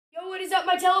What is up,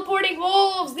 my teleporting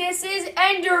wolves? This is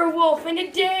Ender Wolf, and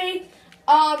today,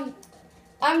 I'm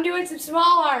doing some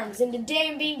small arms, and today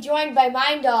I'm being joined by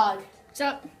Mind Dog.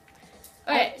 So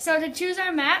to choose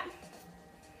our map,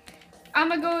 I'm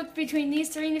gonna go between these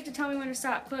three, and you have to tell me when to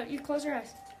stop. But you close your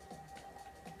eyes.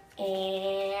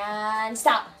 And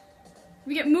stop.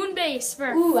 We get Moonbase for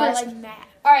our Ooh, I first like map.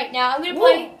 All right, now I'm gonna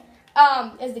play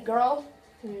as the girl.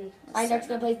 Mind Dog's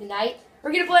gonna play as the knight.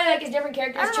 We're gonna play like as different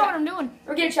characters. I don't know what I'm doing.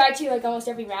 We're gonna try to like almost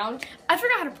every round. I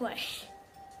forgot how to play.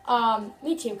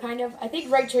 Me too, kind of. I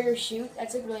think right trigger shoot.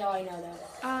 That's like really all I know though.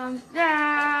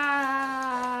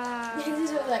 This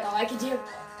is really like all I can do.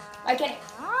 I can't.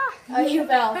 Oh, you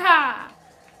fell.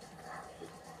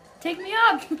 Take me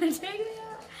up. Take me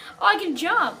up. Oh, I can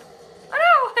jump. Oh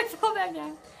no, I fell back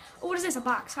down. Oh, what is this? A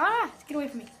box? Get away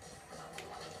from me.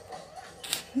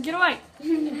 Get away.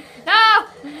 No!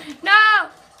 No!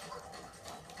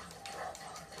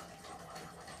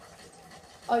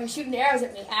 Oh, you're shooting arrows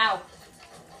at me. Ow.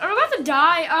 I'm about to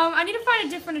die. I need to find a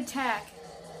different attack.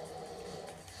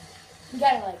 You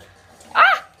gotta like.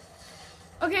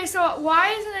 Okay, so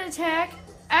Y is an attack.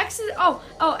 X is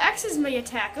X is my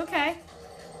attack. Okay.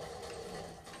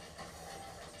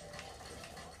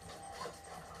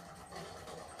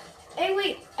 Hey,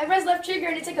 wait! I pressed left trigger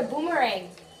and it's like a boomerang.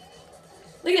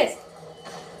 Look at this.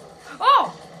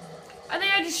 Oh! I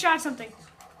think I just shot something.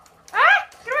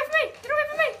 Get away from me! Get away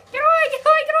from me! Get away! Get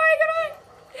away! Get away! Get away!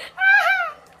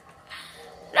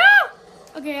 No!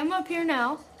 Okay, I'm up here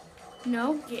now.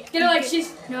 No. Yeah. Get her like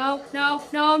she's. No,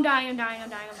 I'm dying, I'm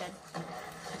dead.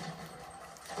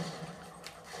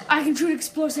 I can shoot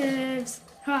explosives.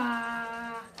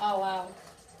 Oh, wow.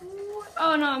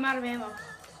 Oh no, I'm out of ammo.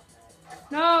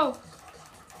 No!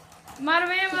 I'm out of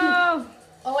ammo!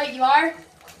 Oh, wait, you are?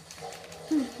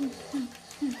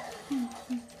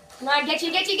 Come on, get you.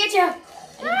 I didn't get you.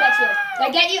 Did I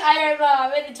get you?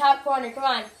 I'm in the top corner. Come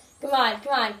on.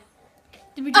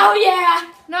 Did we Oh,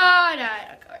 yeah! No, I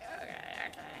died.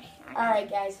 Okay. Alright,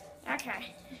 guys.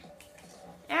 Okay.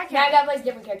 Now I gotta play a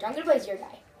different character. I'm gonna play as your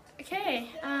guy.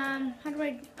 Okay, how do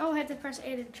I... Oh, I have to press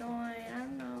A to join. I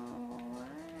don't know.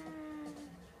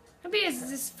 Maybe it's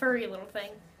this furry little thing.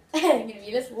 I'm gonna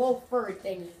be this little furry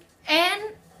thing.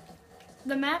 And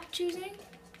the map choosing.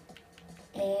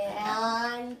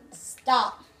 And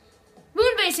stop.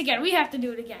 Moonbase again. We have to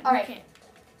do it again. All right. We can't.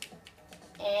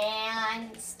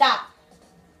 And stop.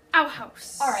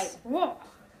 Outhouse. All right. Whoa.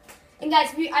 And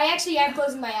guys, I actually am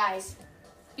closing my eyes.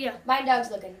 Yeah. Mind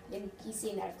Dog's looking. And he's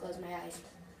seeing that I've closed my eyes.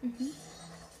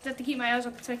 Just have to keep my eyes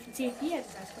open so I can see if he has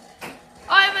his eyes closed.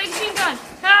 Oh, I have my machine gun.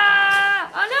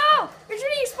 Oh no! You're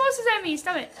shooting explosives at me.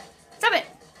 Stop it.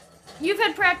 You've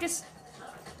had practice.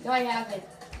 No, I haven't.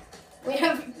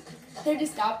 They're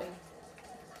just stopping.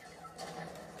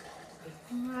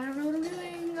 I don't know what I'm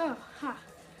doing.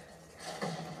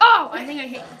 Oh, I think I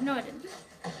hit. No, I didn't.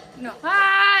 No.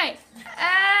 Hey!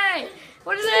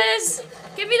 What is this?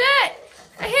 Give me that!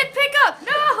 I hit pickup!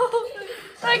 No!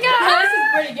 I got This is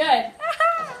pretty good.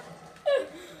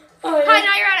 Oh, yeah. Hi,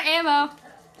 now you're out of ammo.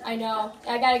 I know.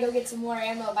 I gotta go get some more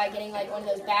ammo by getting like one of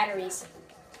those batteries.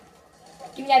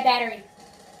 Give me that battery.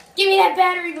 Give me that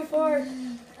battery before.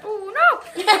 Oh, no!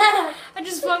 I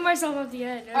just flung myself off the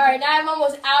edge. Okay. Alright, now I'm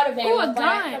almost out of ammo. Ooh, a but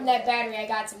gun. from that battery, I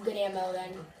got some good ammo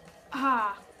then.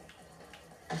 Oh,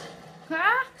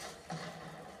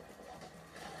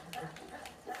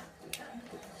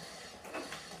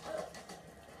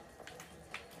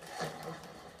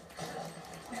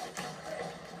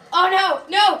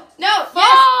 no! Yes!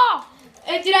 Oh!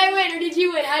 Did I win or did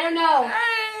you win? I don't know.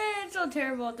 It's so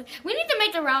terrible. We need to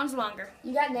make the rounds longer.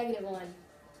 You got -1.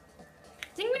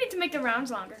 I think we need to make the rounds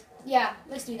longer. Yeah,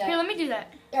 let's do that. Here, let me do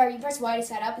that. Alright, you press Y to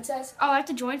set up, it says. Oh, I have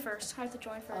to join first. Oh,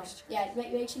 yeah,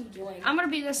 make sure you join. I'm gonna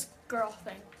be this girl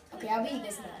thing. Okay, I'll be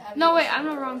this. No, wait, I'm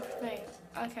the wrong thing.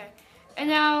 Okay. And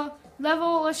now,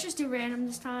 level, let's just do random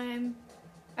this time.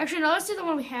 Actually, no, let's do the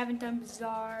one we haven't done,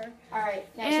 bizarre. Alright,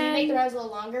 now should we make the rounds a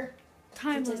little longer?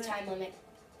 Time It limit. says time limit.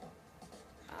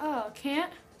 Oh,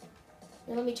 can't?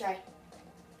 Here, let me try.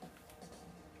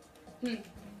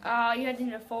 You had to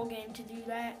need a full game to do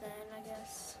that, then, I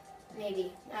guess.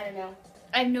 Maybe. I don't know.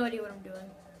 I have no idea what I'm doing.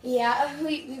 Yeah,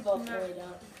 we both really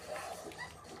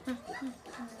don't.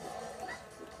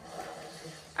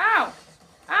 Ow!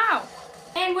 Ow!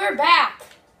 And we're back.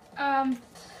 I'm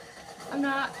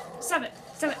not. Stop it.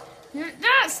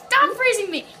 Stop freezing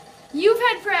me! You've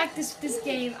had practice with this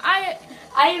game. I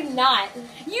am not.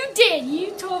 You did.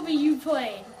 You told me you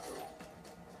played.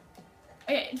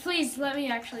 Okay, please let me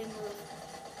actually move.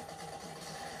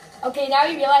 Okay, now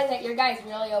you realize that your guy is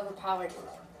really overpowered.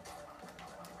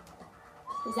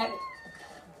 Is that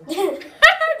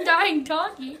Die flying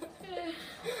donkey.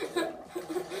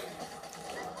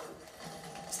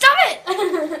 Stop it!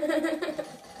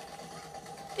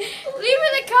 Leave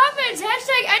in the comments,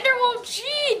 hashtag Ender won't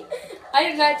cheat. I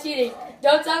am not cheating.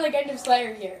 Don't sound like Ender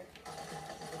Slayer here.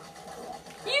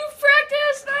 You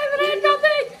practiced, I haven't had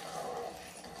nothing.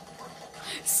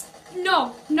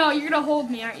 No, you're gonna hold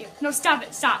me, aren't you? No, stop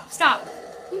it, stop. Ah,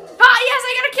 yes,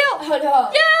 I got a kill. Oh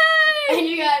no. Yay! And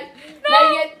you got, No. now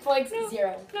you get points No.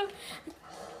 0. No.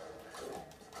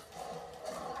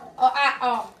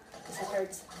 Oh, this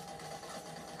hurts.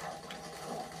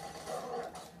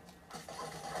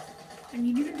 I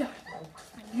need you to die.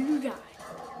 I need you to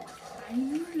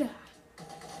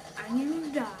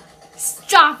die.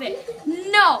 Stop it.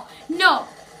 No.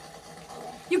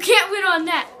 You can't win on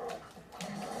that.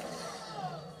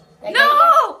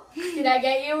 No! Did I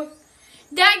get you?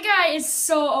 That guy is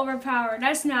so overpowered.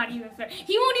 That's not even fair.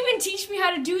 He won't even teach me how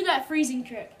to do that freezing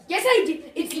trick. Yes, I do.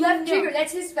 It's left No. trigger.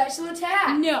 That's his special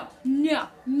attack. No.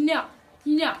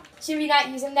 Should we not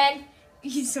use him then?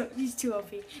 He's too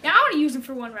OP. Yeah, I want to use him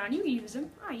for one round. You can use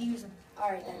him. I use him. All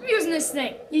right then. I'm using this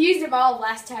thing. You used him all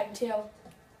last time too.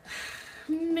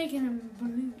 I'm making him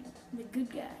blue. The good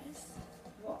guys.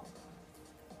 Whoa.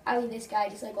 I leave this guy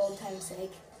just like old time's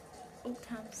sake. Old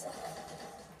times.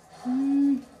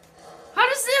 How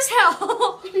does this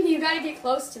help? You gotta get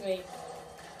close to me.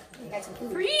 You got some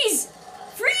food. Freeze!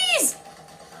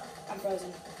 I'm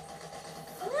frozen.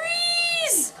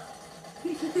 Freeze!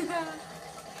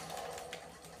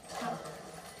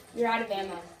 You're out of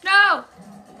ammo. No!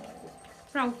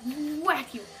 I'm gonna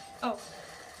whack you. Oh.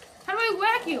 How do I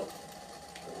whack you?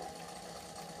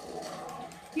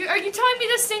 Are you telling me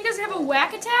this thing doesn't have a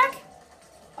whack attack?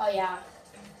 Oh yeah.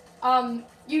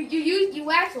 You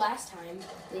whacked last time,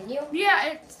 didn't you?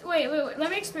 Yeah, wait. Let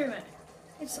me experiment.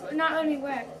 It's not letting me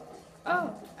whack.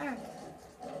 Oh.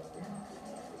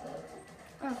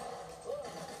 Oh.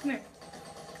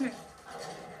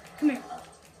 Come here.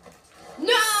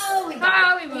 No! We Oh,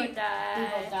 died. we both died. We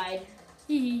both died.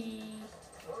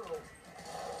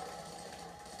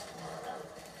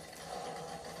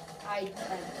 I could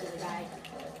have died.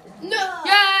 No!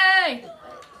 Yay!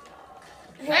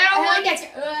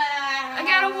 I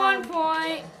got a 1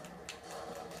 point.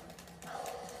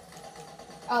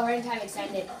 Oh, we're in time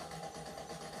extended.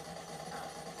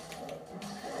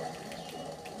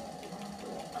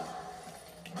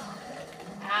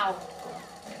 Ow.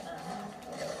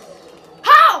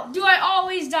 How do I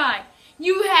always die?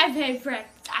 You have had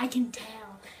practice. I can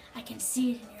tell. I can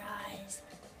see it in your eyes.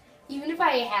 Even if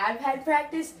I have had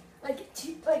practice,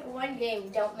 like one game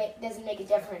doesn't make a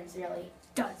difference really.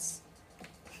 Does.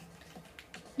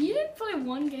 You didn't play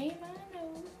one game.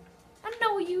 I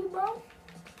know you, bro.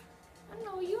 I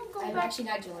know you. I'm going I'm back. actually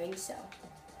not joined, so.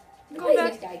 Go Play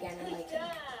back. this guy again. I like him.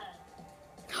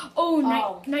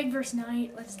 Oh, night versus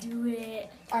night. Let's do it.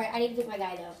 All right, I need to pick my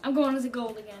guy though. I'm going as a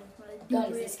gold again. Let's do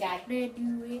Going as it. this guy. Let's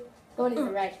do it. Going as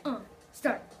the red.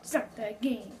 Start that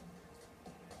game.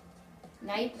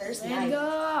 Night versus Let's night.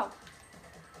 go.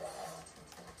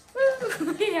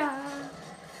 Woo, yeah.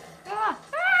 Ah.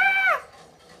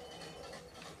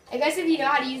 I guess if you know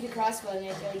how to use the crossbow, then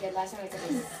it's really good. Last time I took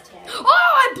his tag. Oh,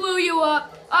 I blew you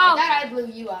up. I Oh, thought I blew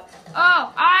you up.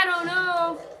 I don't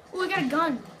know. Oh, I got a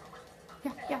gun.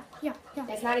 Yeah.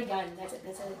 That's not a gun. That's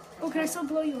a. Oh, can I still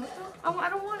blow you up? No, I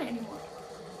don't want it anymore.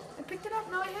 I picked it up.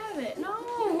 Now I have it.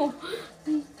 No.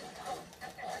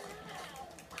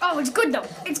 Oh, it's good though.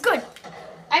 It's good.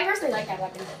 I personally like that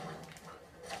weapon.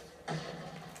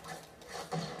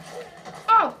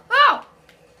 Oh.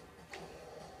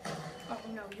 Oh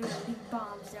no, you're gonna leave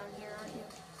bombs down here, aren't you?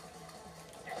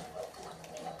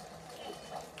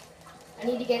 I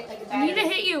need to get like a I battery. need to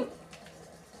hit you.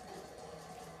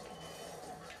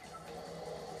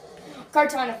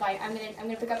 Katana fight. I'm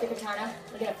gonna pick up the katana.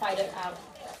 We're gonna fight it out.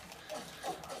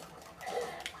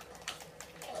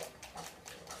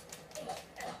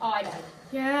 Oh, I died.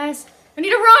 Yes. I need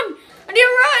to run.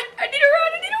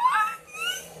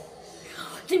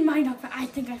 Didn't mind up. I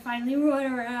think I finally run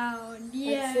around.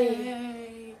 Yay. Let's see.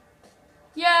 Yay.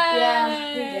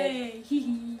 Yeah,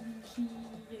 you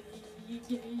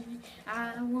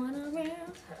I wanna run.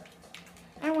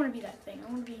 I don't want to be that thing.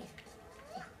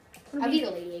 I'll be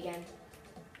the lady again.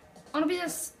 I want to be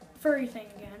this furry thing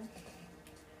again.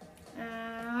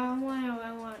 I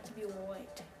want it to be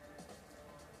white.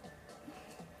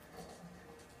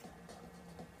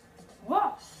 Whoa!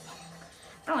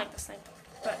 I don't like this thing,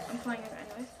 but I'm playing it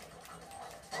anyway.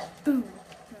 Boom!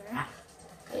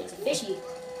 It's fishy.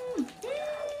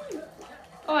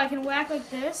 Oh, I can whack like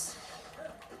this.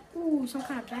 Ooh, some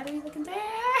kind of battery looking there.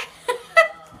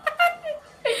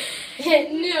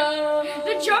 No.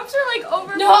 The jumps are like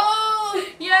over. No.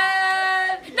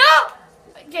 Yeah. No.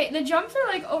 Okay, the jumps are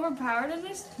like overpowered in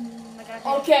this.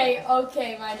 Okay,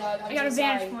 my dog. I got a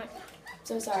vantage point.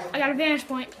 So sorry. I got a vantage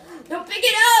point. Don't pick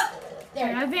it up.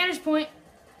 I got a vantage point.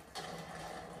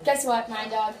 Guess what, my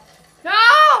dog? No!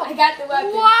 I got the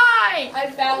weapon. Why?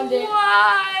 I found it.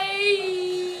 Why?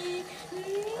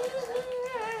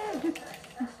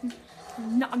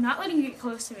 No, I'm not letting you get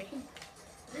close to me.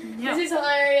 No. This is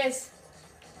hilarious.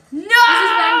 No! This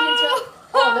is vengeance for...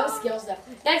 Oh, those skills though.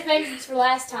 That's vengeance for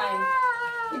last time.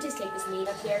 You just take this meat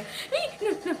up here.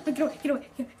 No, get away, get away,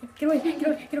 get away, get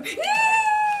away, get away.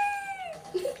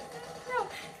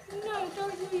 No,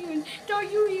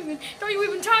 don't you even.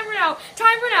 Time ran out.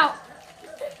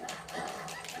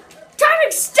 Time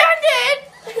extended!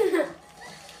 Did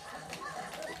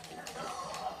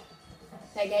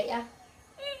I get ya?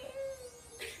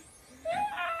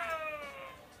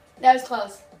 That was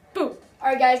close. Boom.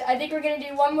 Alright guys, I think we're going to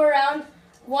do one more round.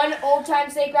 One old time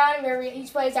sake round where we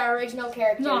each plays our original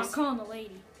characters. No, I'm calling the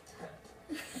lady.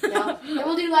 No. And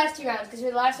we'll do the last 2 rounds because for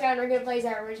the last round we're going to play as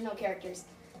our original characters.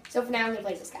 So for now I'm going to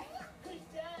play as this guy.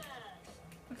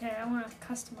 Okay, I want to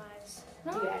customize.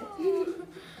 No, Do that.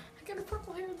 I got a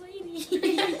purple haired lady.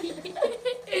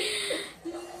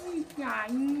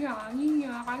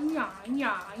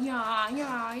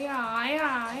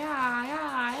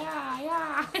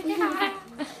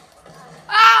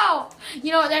 Ow!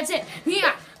 You know what? That's it.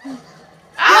 Yeah. No,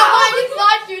 I did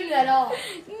not do that at all.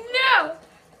 No.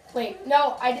 Wait,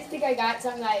 no, I just think I got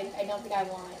something I don't think I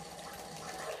want.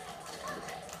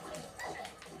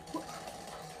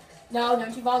 No,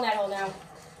 don't you fall in that hole now.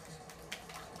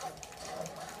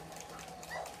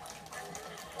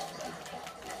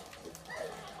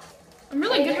 I'm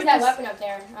really Hey, good there's with that this. weapon up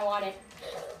there. I want it.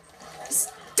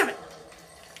 Stop it!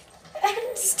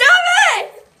 Stop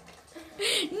it!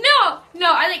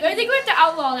 No, I think we have to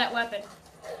outlaw that weapon.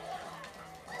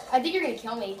 I think you're gonna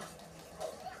kill me.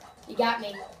 You got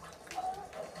me.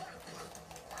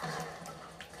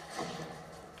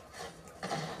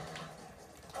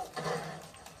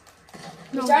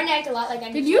 You're starting to act a lot like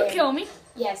I'm Did you kill me?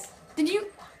 Yes. Did you?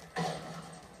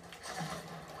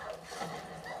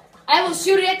 I will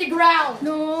shoot it at the ground.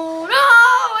 No,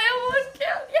 I almost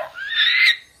killed you.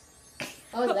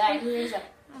 What was that? Who is that?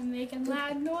 I'm making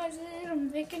loud noises.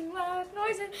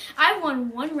 I won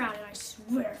 1 round, and I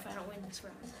swear if I don't win this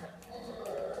round.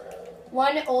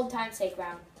 One old time sake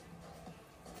round.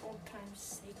 Old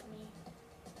times sake me.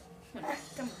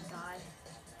 Come on, God.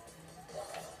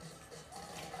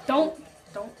 Don't.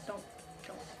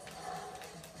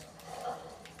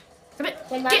 Come it.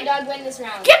 Can my dog win this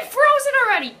round? Get frozen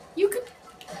already. You could.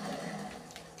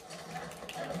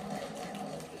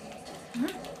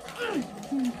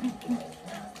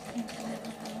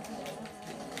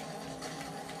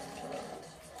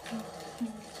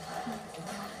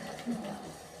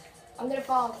 I'm gonna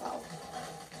fall, though.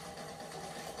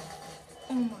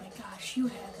 Oh my gosh, you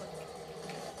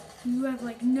have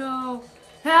like no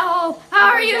help.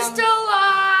 How are you still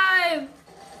alive?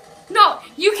 No,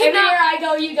 you cannot. Everywhere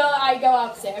I go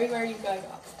opposite. Everywhere you go, I go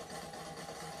opposite.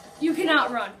 You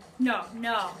cannot run. No.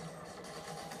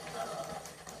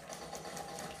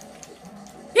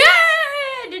 Yeah,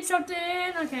 I did something.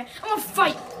 Okay, I'm gonna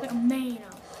fight like a man.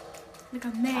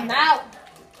 I'm out.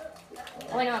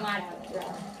 Oh, wait, no, I'm not out. You're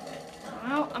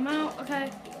out. I'm out.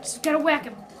 Okay, just gotta whack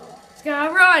him. Just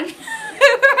gotta run.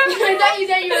 I thought you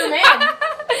said you were a man.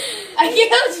 I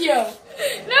killed you.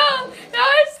 No,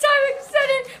 it's time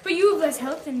extended. But you have less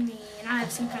health than me, and I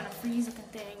have some kind of freeze-looking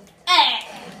thing.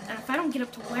 And if I don't get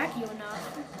up to whack you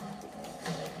enough,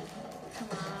 come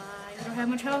on, you don't have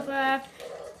much health left.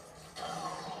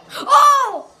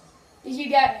 Oh! Did you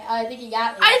get me? I think you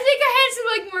got me. I think I had some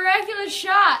like miraculous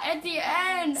shot at the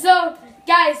end. So,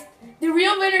 guys, the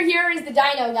real winner here is the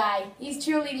Dino guy. He's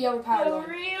truly the overpowered The one.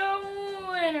 real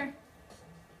winner.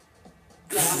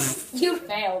 You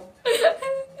failed.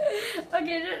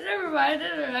 Okay, never mind.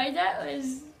 That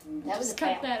was a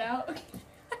cut fail. that out.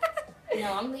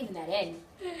 No, I'm leaving that in.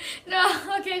 No,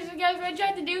 okay, so guys, what I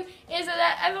tried to do is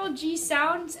that MLG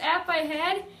Sounds app I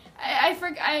had,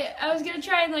 I was gonna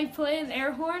try and like play an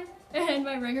air horn, and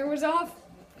my ringer was off,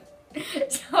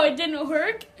 so it didn't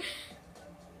work.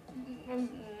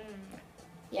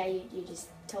 Yeah, you just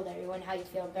told everyone how you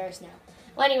feel embarrassed now.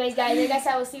 Well, anyways, guys, I guess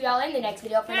I will see you all in the next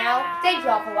video. For now, thank you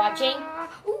all for watching.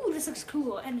 Ooh, this looks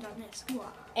cool. End it on this. Ooh.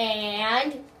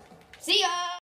 And see ya!